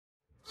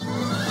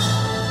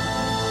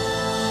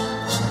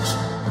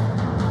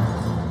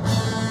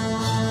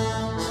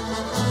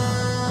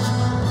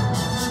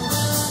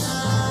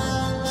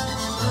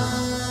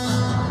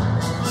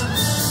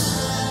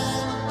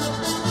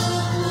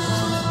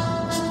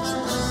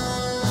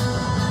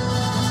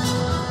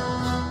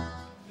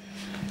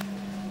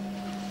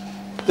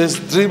There's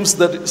dreams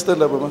that,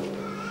 stand up, Mama.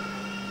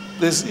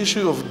 There's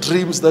issue of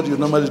dreams that you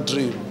normally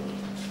dream.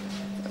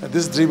 And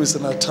this dream is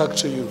an attack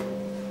to you,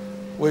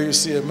 where you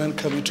see a man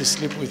coming to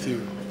sleep with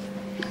you.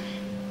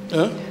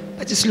 Huh?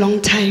 But it's a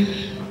long time.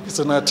 It's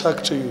an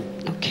attack to you.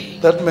 Okay.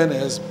 That man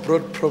has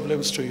brought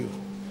problems to you.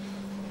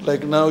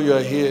 Like now you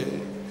are here,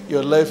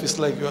 your life is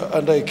like you are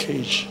under a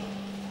cage.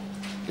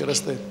 You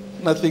understand?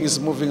 Nothing is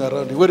moving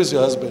around you. Where is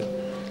your husband?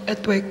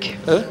 At work.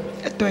 Huh?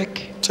 At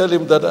work. Tell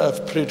him that I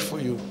have prayed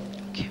for you.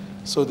 Okay.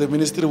 So the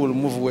ministry will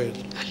move well.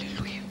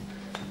 Hallelujah.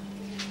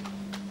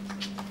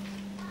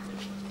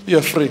 You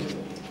are free.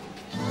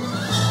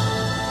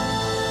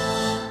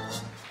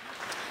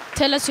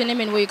 Tell us your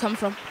name and where you come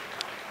from.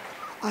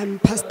 I'm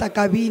Pastor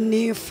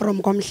Kabini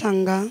from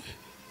Komhlanga.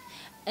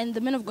 And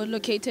the man of God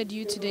located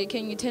you today.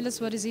 Can you tell us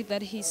what is it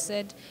that he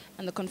said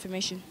and the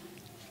confirmation?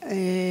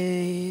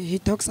 He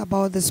talks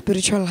about the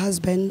spiritual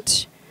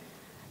husband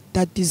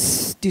that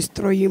is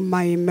destroying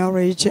my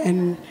marriage,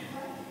 and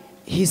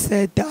he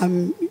said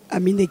I'm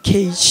in a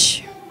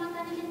cage.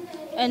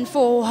 And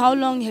for how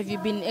long have you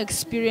been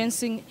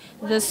experiencing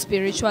this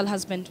spiritual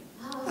husband?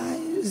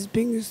 It's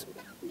been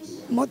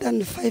more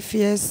than 5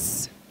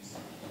 years.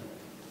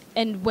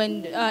 And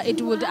when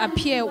it would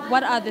appear,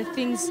 what are the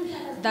things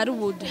that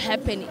would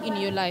happen in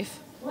your life?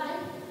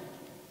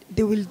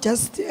 They will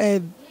just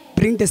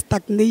bring the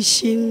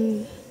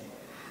stagnation,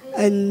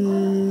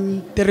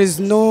 and there is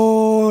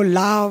no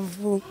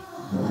love.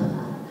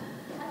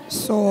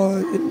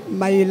 So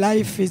my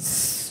life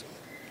is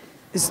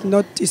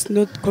not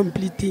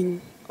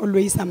completing.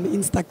 Always I'm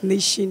in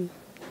stagnation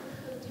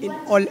in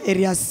all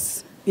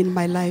areas in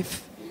my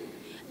life.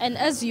 And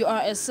as you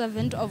are a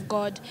servant of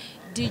God,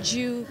 did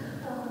you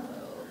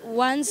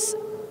once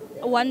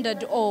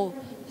wondered or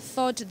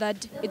thought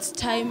that it's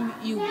time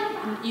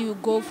you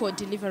go for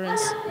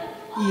deliverance?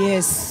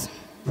 Yes.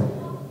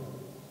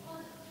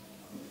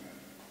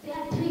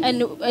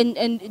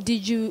 And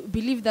did you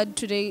believe that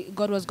today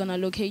God was going to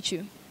locate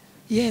you?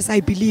 Yes, I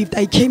believed.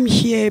 I came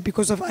here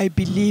because I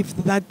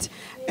believed that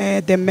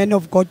the man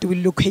of God will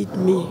locate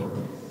me.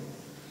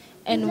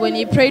 And when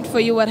he prayed for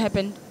you, what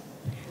happened?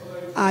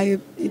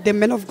 The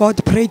man of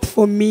God prayed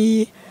for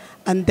me,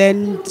 and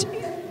then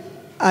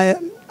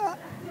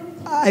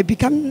I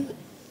become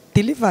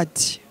delivered.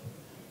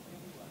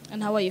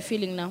 And how are you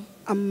feeling now?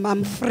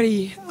 I'm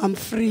free. I'm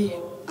free.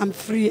 I'm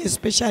free,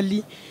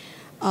 especially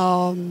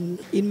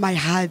in my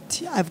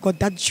heart. I've got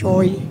that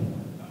joy.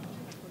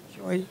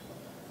 Joy.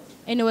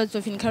 Any words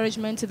of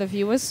encouragement to the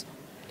viewers?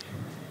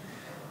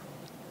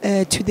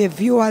 To the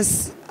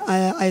viewers,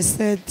 I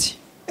said,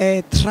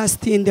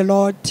 trust in the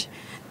Lord.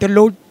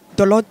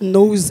 The Lord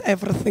knows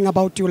everything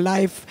about your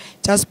life.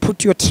 Just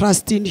put your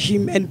trust in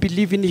Him and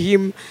believe in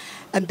Him.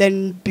 And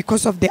then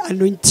because of the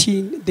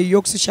anointing, the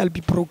yokes shall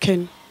be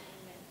broken.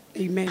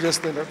 Amen. Just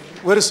stand up.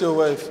 Where is your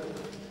wife?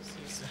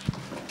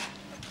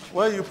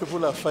 Why you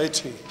people are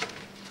fighting?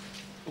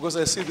 Because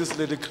I see this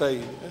lady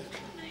crying.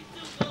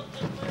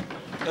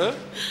 Huh?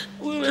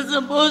 We were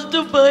supposed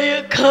to buy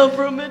a car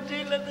from a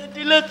dealer. The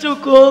dealer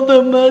took all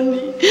the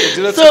money.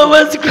 So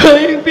I was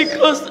crying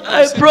because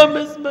I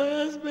promised my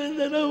husband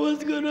that I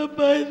was going to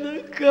buy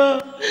the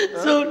car.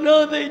 Huh? So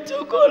now they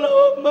took all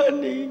our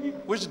money.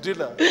 Which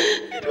dealer?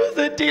 It was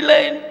a dealer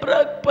in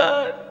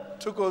Brakpan.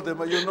 Took all the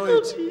money, you know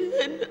it?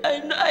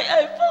 And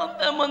I found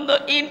them on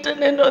the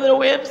internet, on the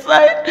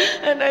website,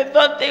 and I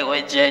thought they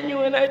were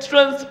genuine. I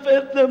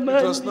transferred the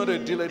money. It was not a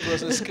dealer, it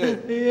was a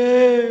scam.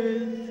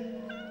 Yes.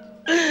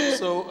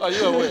 So, are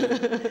you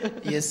aware?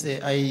 Yes,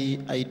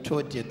 I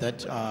told you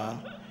that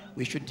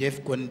we should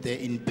have gone there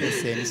in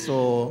person.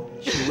 So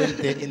she went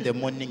there in the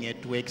morning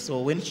at work. So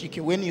when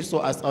you saw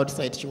us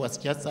outside, she was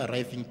just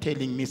arriving,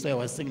 telling me. So I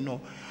was saying,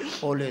 no,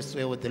 always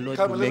where the Lord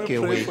will make a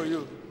way. Let me pray for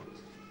you,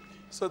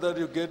 so that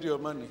you get your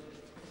money.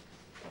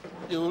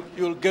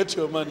 You'll get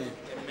your money.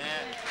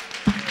 Amen.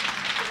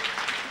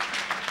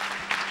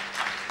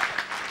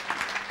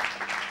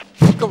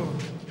 Come on.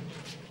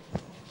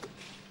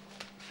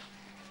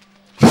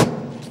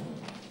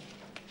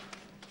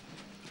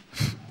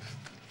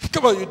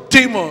 Come on, you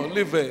demon,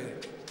 leave her.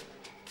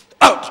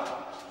 Out.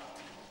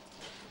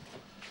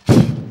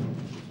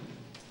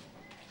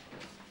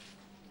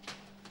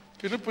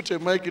 Can you put a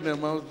mic in her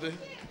mouth there?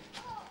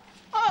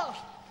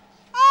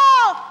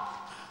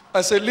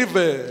 I said, leave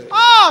her.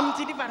 Oh,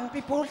 I'm delivering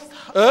people.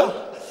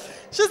 Huh?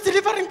 She's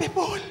delivering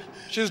people.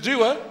 She's doing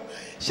what?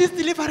 She's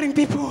delivering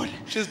people.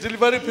 She's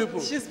delivering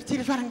people. She's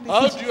delivering people.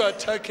 How do you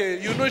attack her?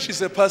 You know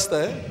she's a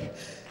pastor, eh?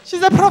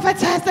 She's a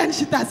prophetess and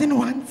she doesn't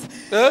want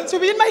Huh? to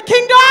be in my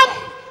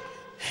kingdom.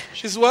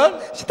 She's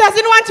what? She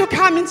doesn't want to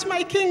come into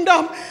my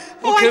kingdom.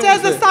 I want her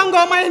as a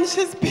sangoma and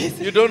she's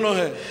busy. You don't know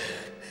her.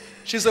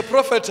 She's a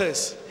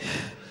prophetess.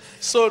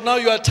 So now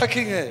you're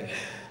attacking her.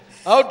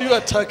 How do you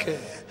attack her?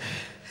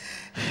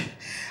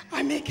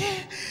 I make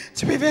her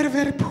to be very,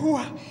 very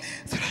poor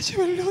so that she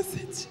will lose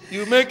it.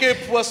 You make her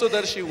poor so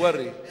that she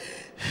worry.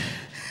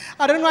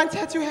 I don't want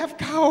her to have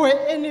car or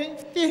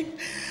anything.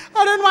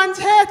 I don't want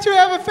her to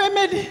have a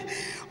family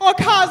or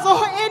cars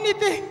or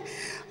anything.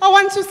 I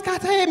want to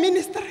scatter her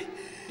ministry.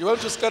 You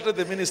want to scatter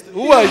the ministry?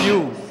 Who are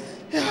you?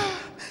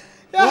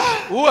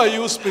 Who are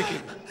you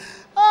speaking?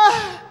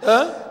 I'm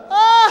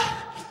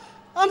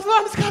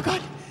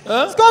Skakani.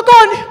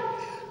 Skakani.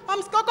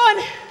 I'm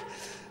Skakani.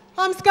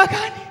 I'm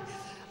Skakani.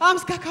 I'm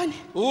Skakani.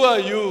 Who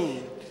are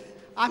you?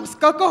 I'm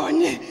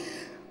Skakani.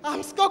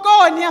 I'm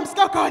Skakani. I'm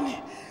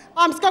Skakani.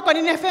 I'm Skakani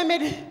in a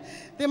family.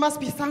 There must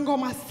be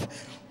sangomas.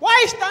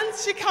 Why can't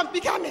she come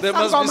become a sangoma? There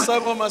must be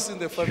sangomas in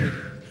the family.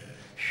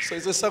 So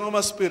it's a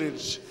sangoma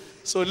spirit.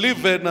 So leave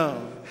her now.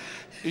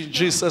 In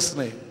Jesus'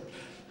 name.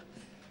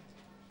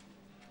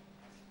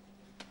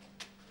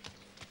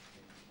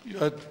 You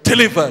are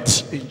delivered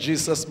in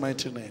Jesus'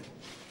 mighty name.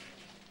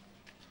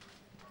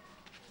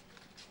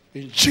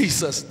 In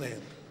Jesus'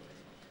 name.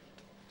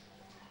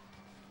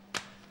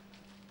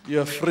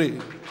 You are free.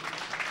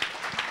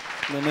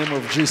 In the name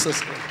of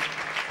Jesus Christ.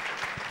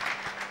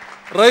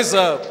 Rise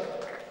up.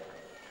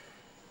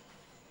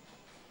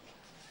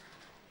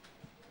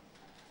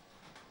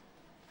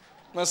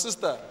 My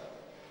sister,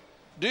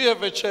 do you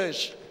have a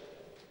church?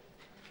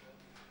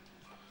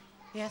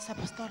 Yes,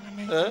 Apostle.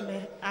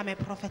 I'm a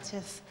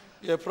prophetess.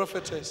 You're a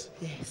prophetess?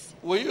 Yes.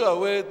 Were you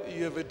aware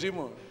you have a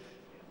demon?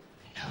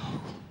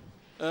 No.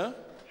 Huh?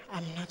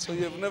 I'm not. So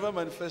you have never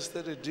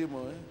manifested a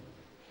demon, eh?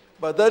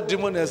 But that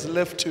demon has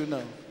left you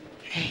now.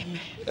 Amen.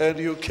 And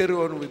you carry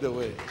on with the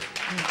way.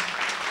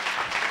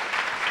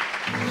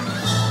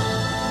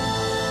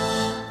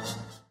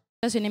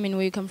 What's your name and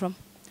where you come from?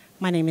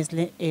 My name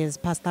is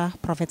Pastor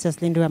Prophetess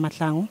Lindua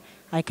Matlangu.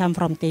 I come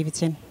from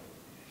Davidson.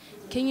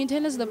 Can you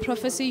tell us the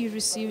prophecy you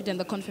received and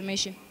the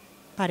confirmation?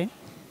 Pardon?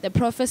 The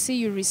prophecy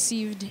you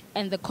received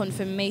and the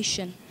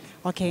confirmation.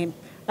 Okay.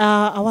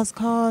 I was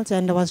called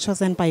and I was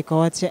chosen by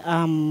God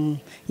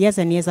years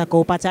and years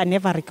ago, but I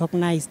never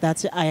recognized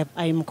that I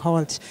am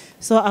called.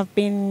 So I've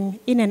been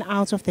in and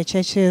out of the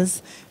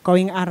churches,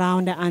 going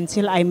around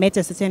until I met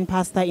a certain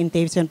pastor in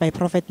Davidson by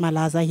Prophet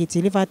Malaza. He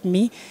delivered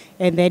me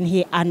and then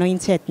he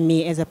anointed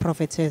me as a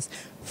prophetess.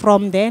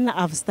 From then,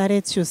 I've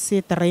started to see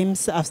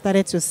dreams, I've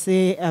started to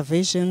see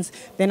visions,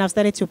 then I've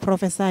started to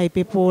prophesy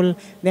people.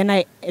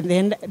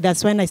 Then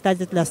that's when I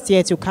started last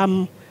year to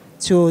come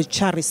to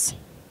Charis.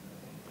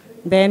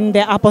 Then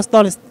the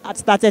apostles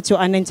started to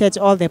anoint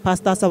all the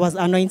pastors. I was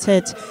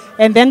anointed.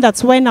 And then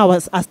that's when I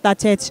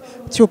started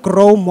to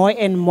grow more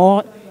and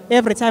more.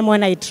 Every time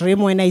when I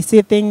dream, when I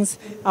see things,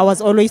 I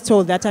was always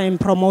told that I am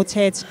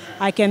promoted.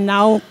 I can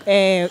now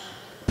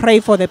pray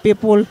for the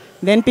people.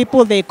 Then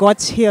people, they got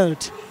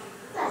healed.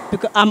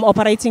 Because I'm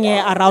operating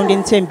here around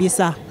in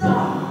Tembisa.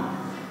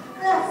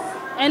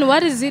 And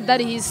what is it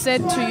that he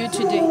said to you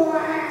today?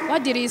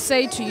 What did he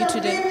say to you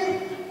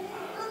today?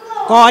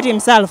 God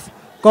himself.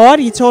 God,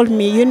 he told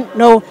me, you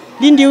know,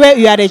 Lindiwe,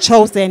 you are the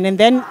chosen. And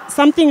then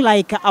something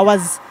like I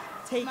was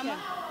taken.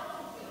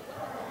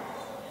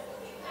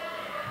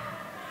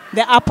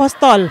 The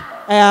apostle,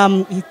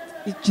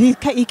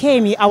 he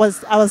came, I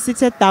was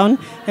seated down,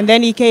 and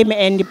then he came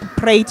and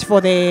prayed for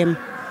the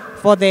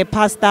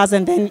pastors,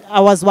 and then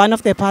I was one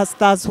of the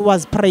pastors who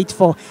was prayed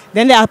for.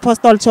 Then the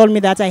apostle told me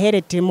that I had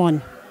a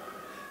demon.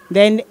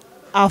 Then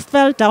I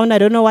fell down, I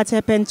don't know what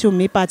happened to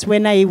me, but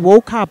when I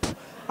woke up,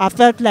 I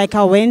felt like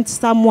I went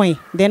somewhere.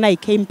 Then I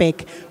came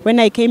back. When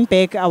I came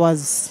back, I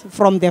was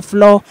from the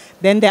floor.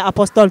 Then the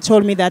apostle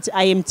told me that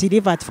I am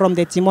delivered from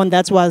the demon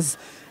that was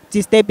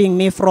disturbing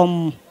me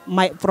from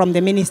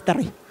the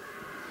ministry.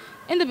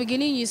 In the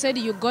beginning, you said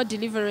you got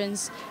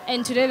deliverance,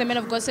 and today the man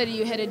of God said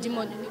you had a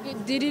demon.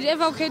 Did it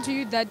ever occur to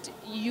you that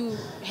you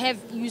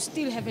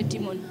still have a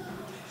demon?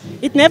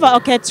 It never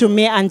occurred to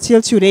me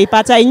until today,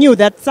 but I knew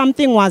that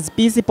something was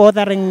busy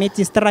bothering me,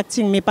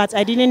 distracting me, but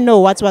I didn't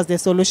know what was the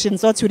solution.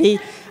 So today,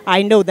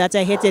 I know that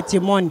I had a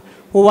demon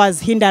who was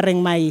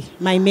hindering my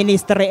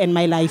ministry and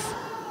my life.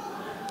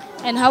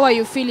 And how are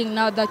you feeling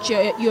now that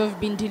you have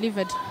been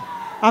delivered?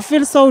 I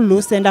feel so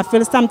loose, and I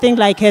feel something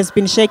like has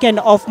been shaken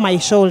off my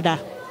shoulder.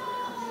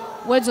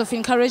 Words of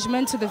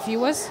encouragement to the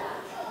viewers?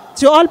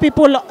 To all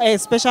people,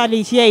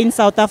 especially here in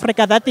South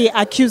Africa, that they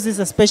accuse,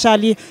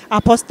 especially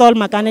Apostle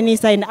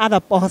Makananisa and other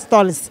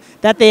apostles,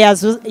 that they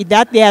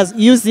are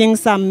using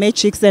some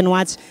magics and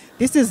what.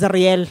 This is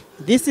real.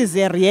 This is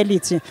a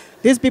reality.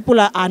 These people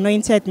are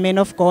anointed men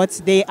of God.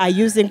 They are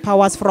using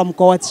powers from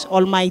God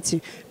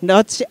Almighty,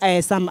 not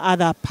some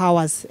other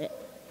powers.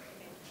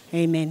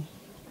 Amen.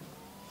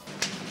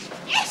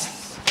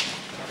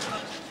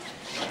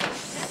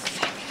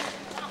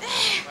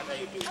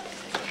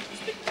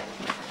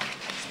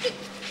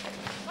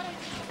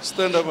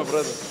 Stand up, my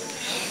brother.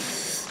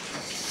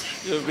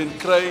 You have been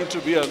crying to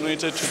be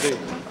anointed today.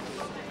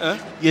 Huh?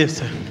 Yes,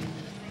 sir.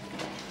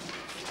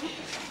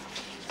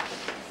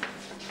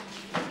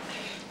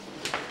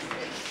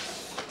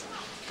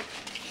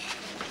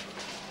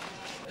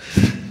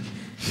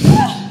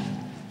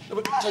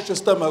 Touch your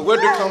stomach. Where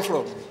do you come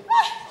from?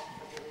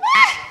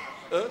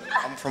 Huh?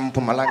 I'm from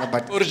Mpumalanga,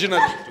 but Originally?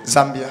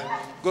 Zambia.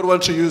 God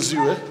wants to use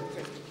you, eh?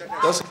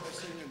 That's,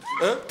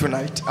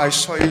 Tonight, I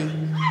saw you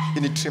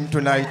in a dream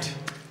tonight.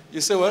 You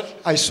say what?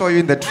 I saw you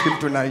in the dream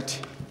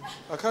tonight.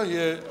 I can't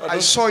hear. I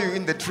saw you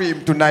in the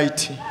dream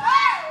tonight.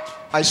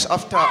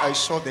 After I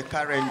saw the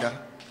calendar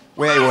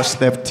where I was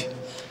left,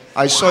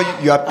 I saw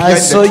you appeared. I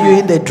saw you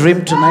in the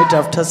dream tonight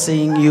after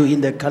seeing you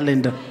in the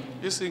calendar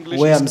This English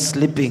where is- I'm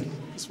sleeping.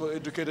 It's for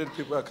educated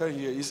people. I can't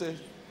hear. You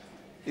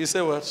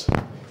say what?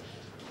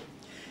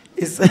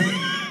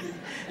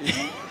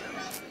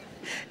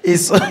 He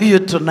saw you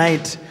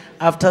tonight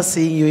after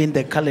seeing you in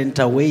the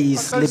calendar where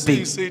he's I can't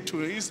sleeping. say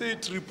he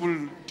said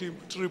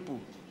triple.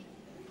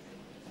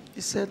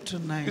 He said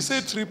tonight. He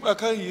said triple. I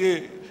can't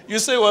hear. You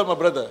say what, my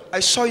brother? I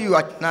saw you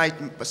at night,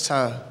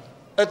 sir.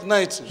 At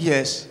night?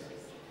 Yes.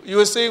 You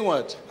were saying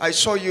what? I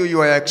saw you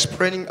were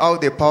explaining how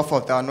the power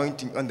of the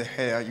anointing on the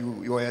hair.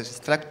 You were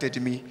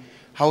instructed me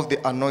how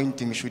the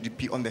anointing should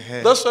be on the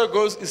hair. That's why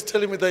God is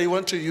telling me that He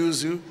wants to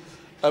use you.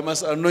 I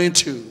must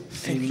anoint you.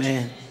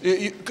 Amen.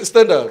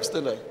 Stand up,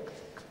 stand up.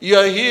 You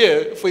are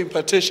here for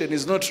impartation,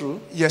 is not true?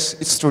 Yes,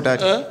 it's true,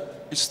 Daddy. Huh?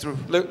 It's true.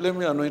 Let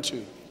me anoint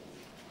you.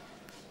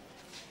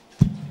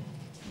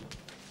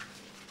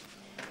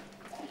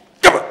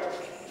 Come on.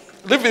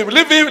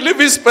 Leave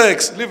his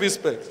specs. Leave his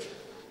specs.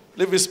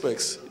 Leave his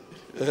specs.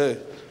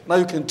 Now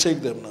you can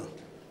take them now.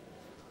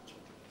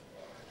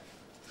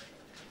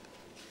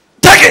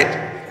 Take it!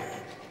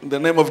 In the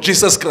name of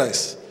Jesus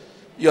Christ.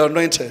 You are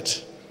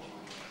anointed.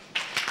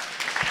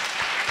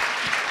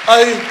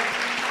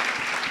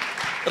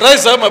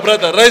 Rise up, my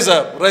brother. Rise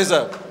up. Rise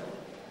up.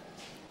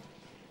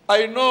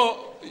 I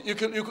know you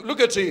can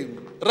look at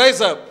him.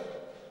 Rise up.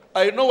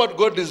 I know what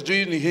God is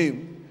doing in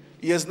him.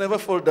 He has never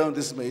fallen down,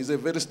 this man. He's a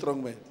very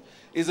strong man.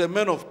 He's a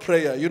man of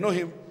prayer. You know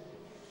him?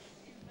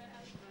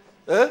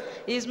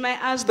 He's my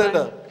husband.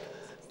 Stand up.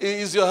 He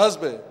is your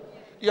husband.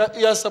 You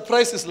are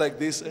surprises like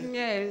this.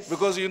 Yes.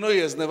 Because you know he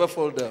has never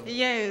fallen down.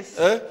 Yes.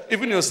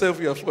 Even yourself,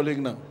 you are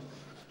falling now.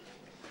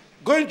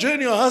 Go and join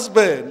your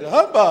husband.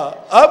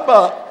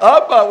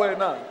 Abba, where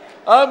now?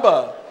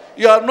 Abba,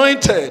 you are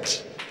anointed.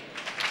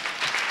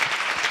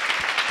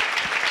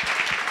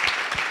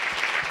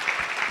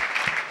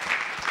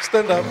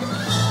 Stand up.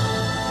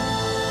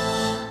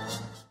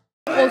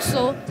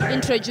 Also,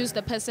 introduce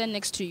the person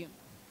next to you.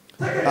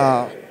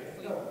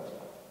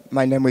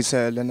 My name is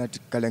Leonard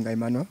Kalenga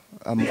Emmanuel.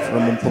 I'm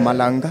from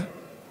Mpumalanga,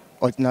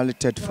 originally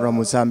from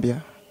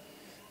Zambia.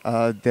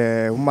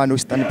 The woman who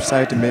stands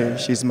beside me,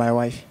 she's my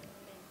wife.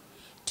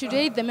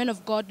 Today, the man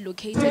of God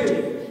located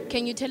you.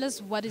 Can you tell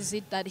us what is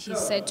it that he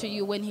said to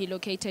you when he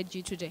located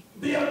you today?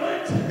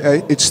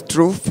 It's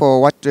true for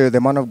what the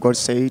man of God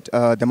said.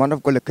 The man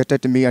of God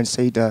located me and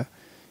said,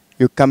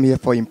 you come here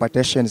for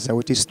impartations,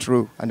 which is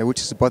true, and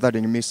which is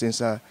bothering me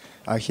since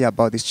I hear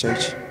about this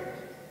church.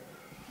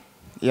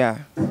 Yeah,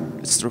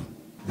 it's true.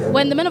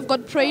 When the man of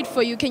God prayed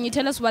for you, can you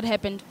tell us what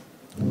happened?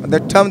 At the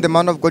time the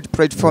man of God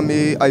prayed for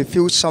me, I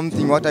feel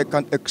something what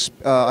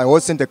I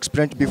wasn't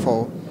experienced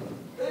before.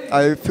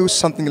 I feel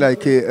something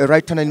like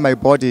right hand in my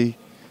body,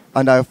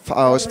 and I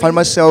found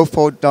myself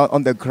fall down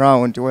on the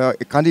ground where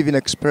I can't even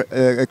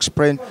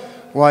explain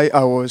why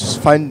I was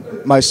find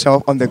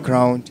myself on the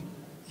ground.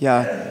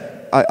 Yeah,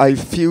 I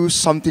feel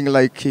something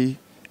like a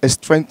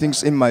strengthening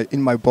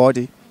in my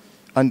body,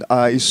 and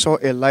I saw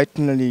a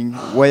lightning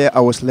where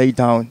I was laid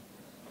down.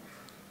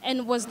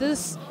 And was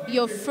this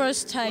your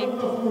first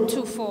time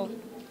to fall?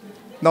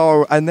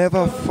 No, I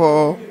never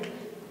fall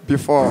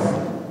before.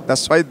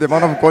 That's why the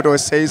man of God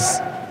always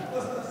says,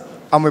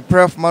 I'm a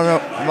prayer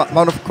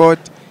man of God,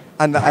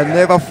 and I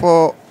never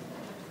fall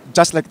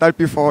just like that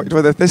before. It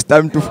was the first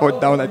time to fall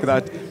down like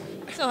that.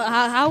 So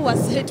how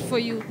was it for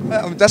you?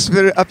 I'm just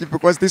very happy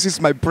because this is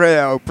my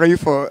prayer. I'll pray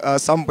for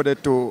somebody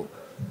to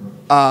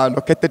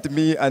locate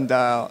me and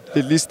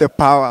release the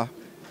power.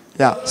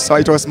 Yeah, so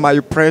it was my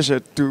pleasure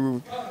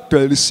to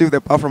receive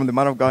the power from the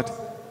man of God.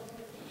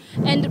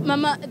 And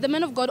Mama, the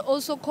man of God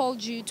also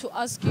called you to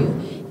ask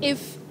you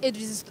if it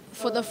is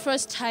for the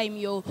first time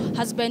your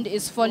husband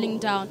is falling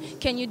down.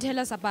 Can you tell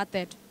us about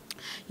that?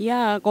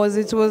 Yeah, because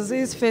it was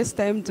his first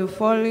time to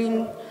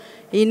falling.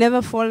 He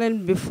never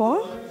fallen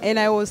before, and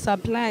I was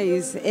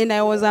surprised, and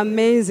I was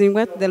amazing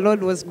what the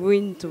Lord was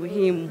doing to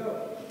him.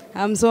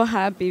 I'm so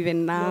happy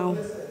even now.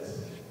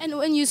 And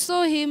when you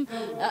saw him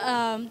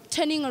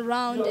turning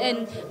around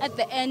and at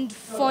the end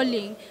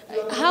falling,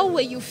 how were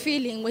you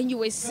feeling when you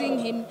were seeing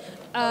him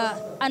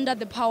under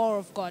the power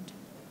of God?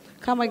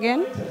 Come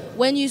again?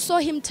 When you saw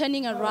him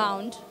turning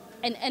around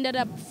and ended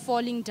up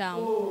falling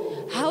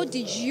down, how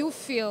did you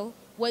feel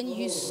when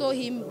you saw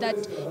him that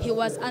he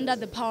was under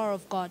the power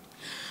of God?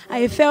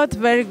 I felt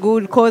very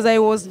good because I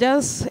was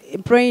just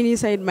praying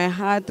inside my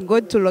heart,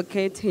 God to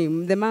locate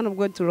him, the man of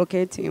God to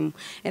locate him.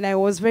 And I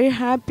was very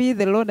happy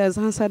the Lord has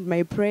answered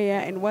my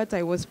prayer and what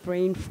I was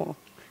praying for.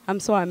 I'm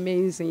so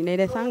amazing.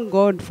 And I thank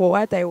God for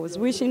what I was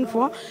wishing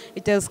for.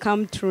 It has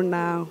come true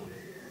now.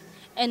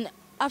 And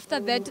after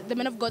that, the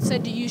man of God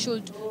said you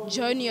should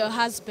join your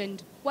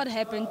husband. What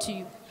happened to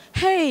you?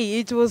 Hey,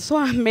 it was so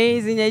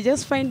amazing. I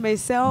just find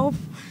myself,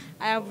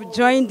 I have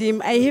joined him.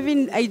 I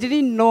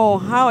didn't know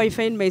how I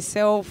find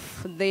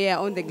myself there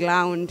on the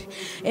ground.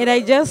 And I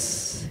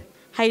just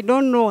I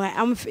don't know.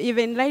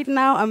 Even right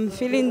now, I'm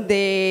feeling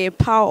the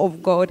power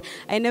of God.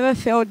 I never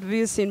felt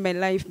this in my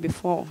life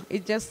before.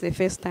 It's just the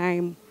first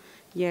time.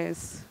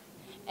 Yes.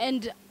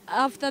 And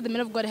after the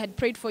man of God had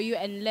prayed for you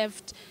and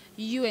left,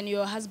 you and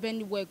your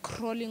husband were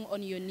crawling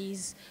on your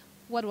knees.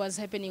 What was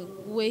happening?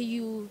 Were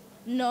you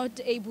not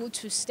able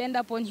to stand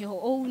up on your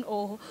own,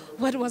 or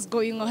what was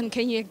going on?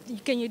 Can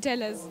you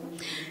tell us?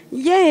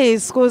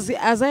 Yes, because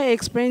as I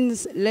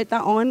experienced later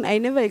on, I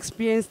never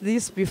experienced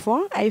this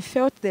before. I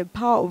felt the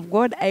power of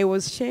God. I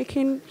was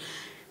shaking.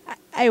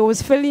 I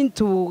was feeling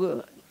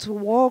to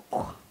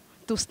walk,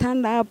 to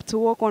stand up, to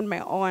walk on my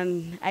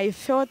own. I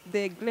felt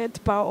the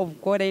great power of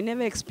God. I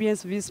never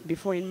experienced this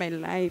before in my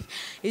life.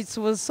 It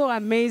was so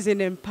amazing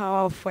and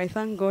powerful. I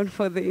thank God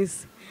for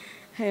this.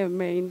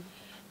 Amen.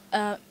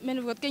 Man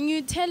of God, can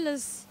you tell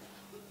us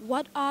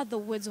what are the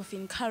words of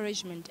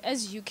encouragement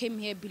as you came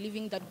here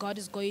believing that God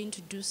is going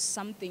to do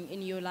something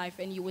in your life,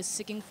 and you were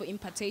seeking for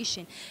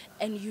impartation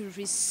and you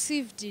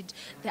received it,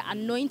 the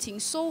anointing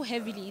so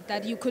heavily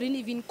that you couldn't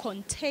even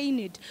contain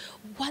it?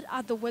 What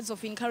are the words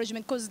of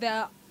encouragement? Because there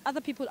are other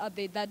people out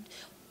there that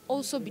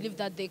also believe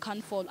that they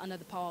can't fall under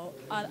the power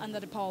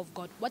of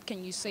God. What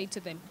can you say to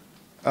them?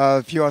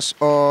 Viewers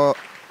all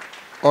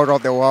over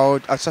the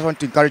world, I just want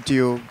to encourage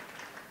you.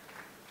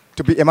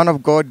 To be a man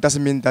of God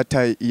doesn't mean that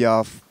you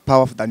have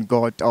power than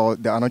God or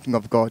the anointing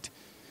of God.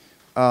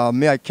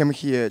 I came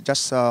here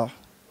just to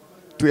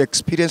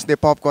experience the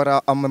power of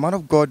God. I'm a man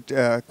of God,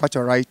 quite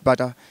all right,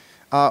 but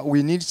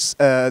we need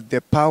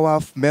the power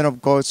of men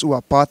of God who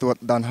are powerful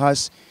than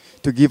us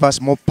to give us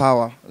more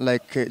power.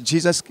 Like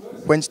Jesus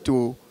went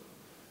to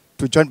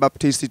John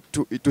Baptist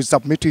to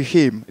submit to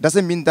him. It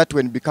doesn't mean that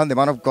when you become the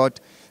man of God,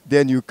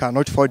 then you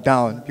cannot fall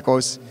down,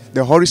 because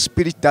the Holy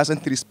Spirit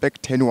doesn't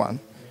respect anyone.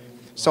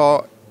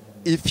 So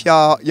if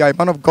you're a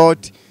man of God,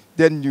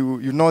 then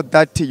you know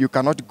that you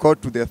cannot go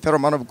to the fellow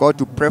man of God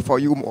to pray for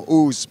you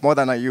who's more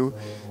than you,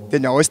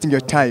 then you're wasting your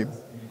time.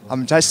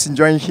 I'm just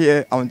enjoying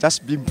here. I'm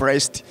just being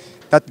blessed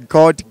that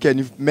God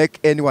can make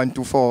anyone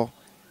to fall,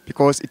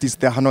 because it is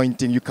the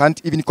anointing. You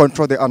can't even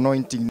control the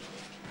anointing.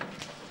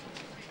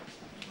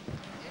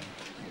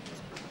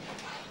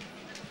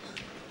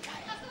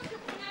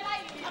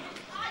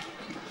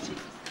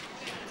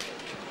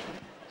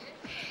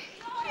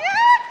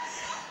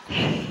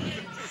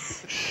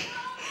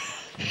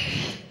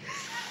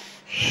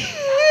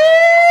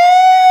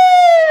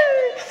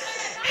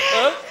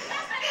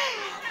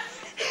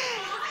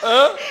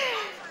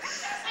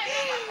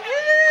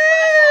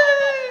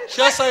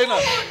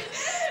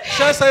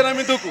 Shasa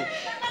minduku.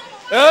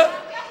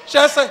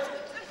 Shasa.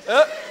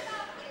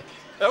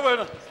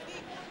 Bueno.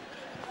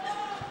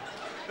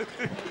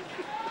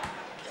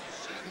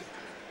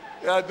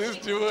 Yeah, this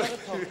two.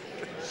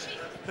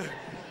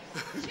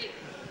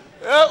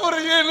 What are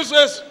you in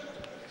this?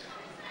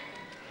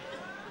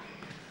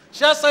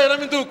 Shasa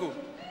minduku.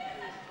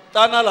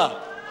 Tanala.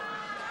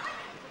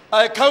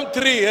 I count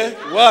 3,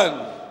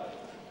 1,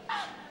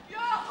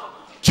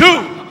 2.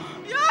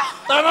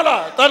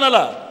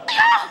 Tanala.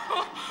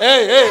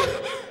 Hey,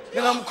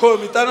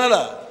 ningamkhomi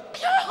Tanala.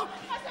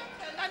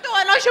 Nanto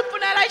wena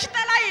xipunela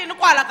xitela yini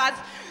kwala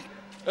kasi?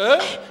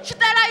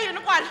 Xitela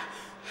yini kwala?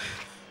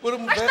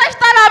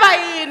 Xitela va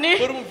yini?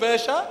 Ku ri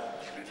muvhesha?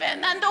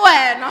 Nanto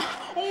wena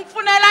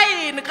ungipfunela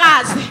yini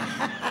kasi?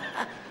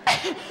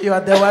 You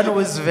are the one who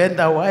is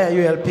vendor. Why are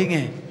you helping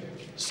her?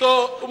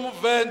 So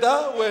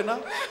umuvenda wena?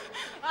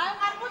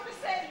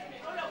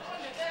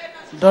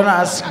 Don't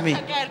ask me.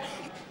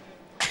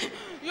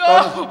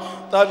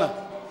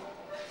 Tana.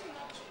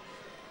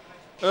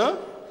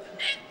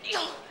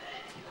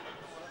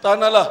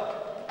 Tanala.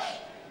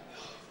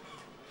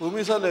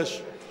 Umisa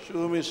lesh.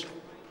 Shumis.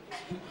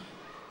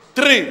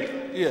 3.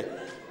 Yeah.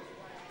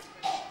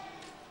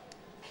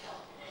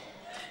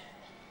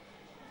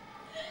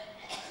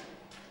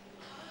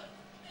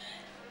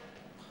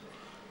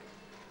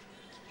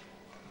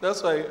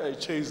 That's why I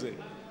chase it.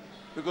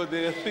 Because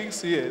there are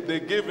things here. They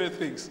gave her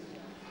things.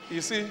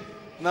 You see,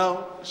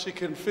 now she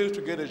can fail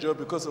to get a job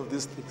because of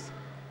these things.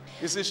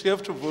 You see, she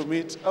have to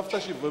vomit. After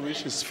she vomits,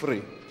 she's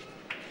free.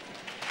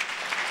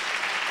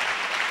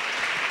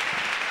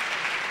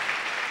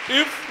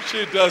 If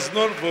she does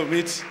not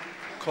vomit,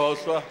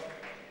 Koswa.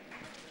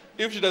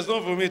 If she does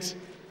not vomit,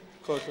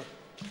 Koswa,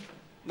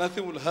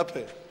 nothing will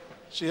happen.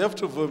 She have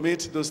to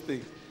vomit those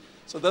things.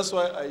 So that's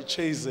why I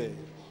chase her.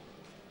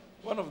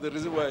 One of the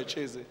reasons why I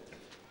chase her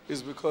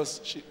is because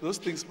those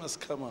things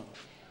must come out.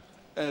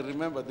 And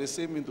remember, they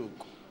say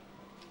Minduku.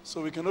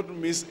 So we cannot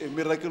miss a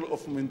miracle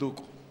of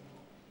Minduku.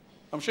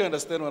 I'm sure you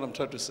understand what I'm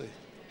trying to say.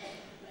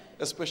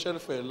 Especially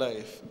for your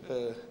life.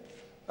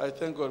 I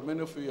thank God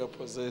many of you are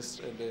possessed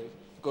and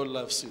God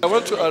loves you. I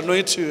want to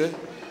anoint you,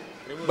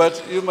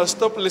 but you must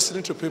stop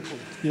listening to people.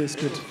 Yes,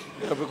 good.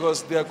 Yeah,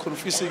 because they are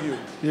confusing you.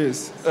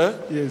 Yes.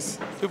 Yes.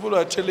 People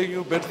are telling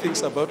you bad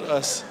things about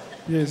us.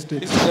 Yes,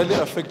 Dad. It's really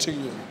affecting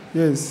you.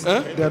 Yes.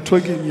 They are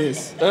talking,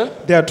 yes.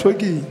 They are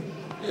talking.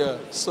 Yeah,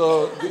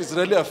 so it's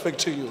really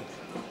affecting you.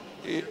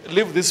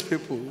 Leave these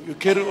people. You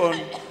carry on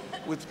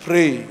with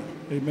praying.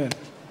 Amen.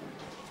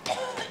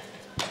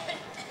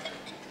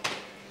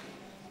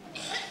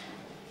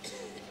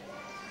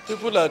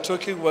 People are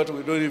talking what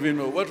we don't even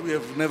know, what we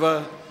have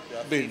never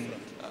been,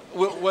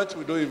 what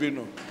we don't even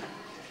know.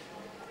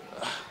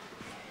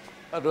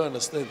 I don't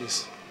understand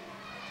this.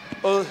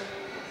 Oh,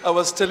 I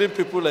was telling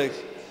people like,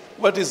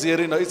 what is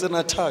hearing now? It's an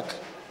attack.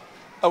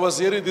 I was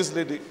hearing this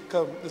lady,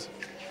 come,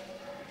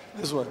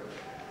 this one.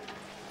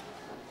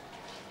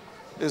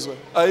 This one.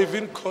 I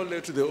even called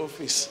her to the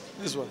office,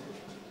 this one.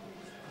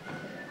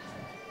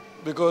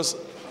 Because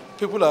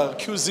people are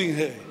accusing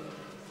her.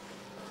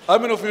 How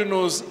many of you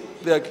knows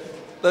that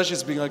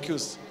she's being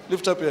accused?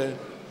 Lift up your hand.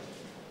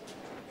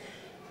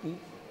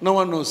 No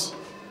one knows.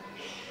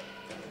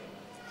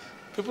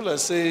 People are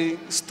saying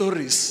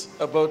stories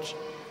about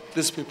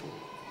these people.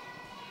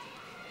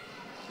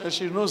 And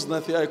she knows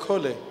nothing. I call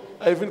her.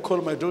 I even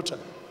call my daughter.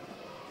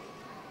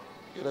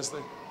 You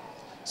understand?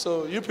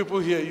 So you people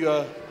here, you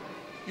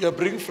are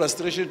bringing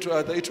frustration to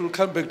others. It will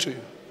come back to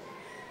you.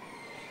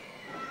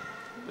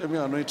 Let me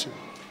anoint you.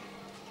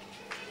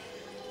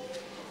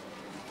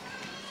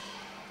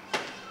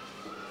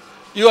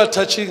 You are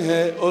touching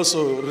her,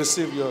 also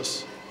receive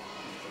yours.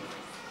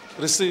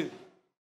 Receive.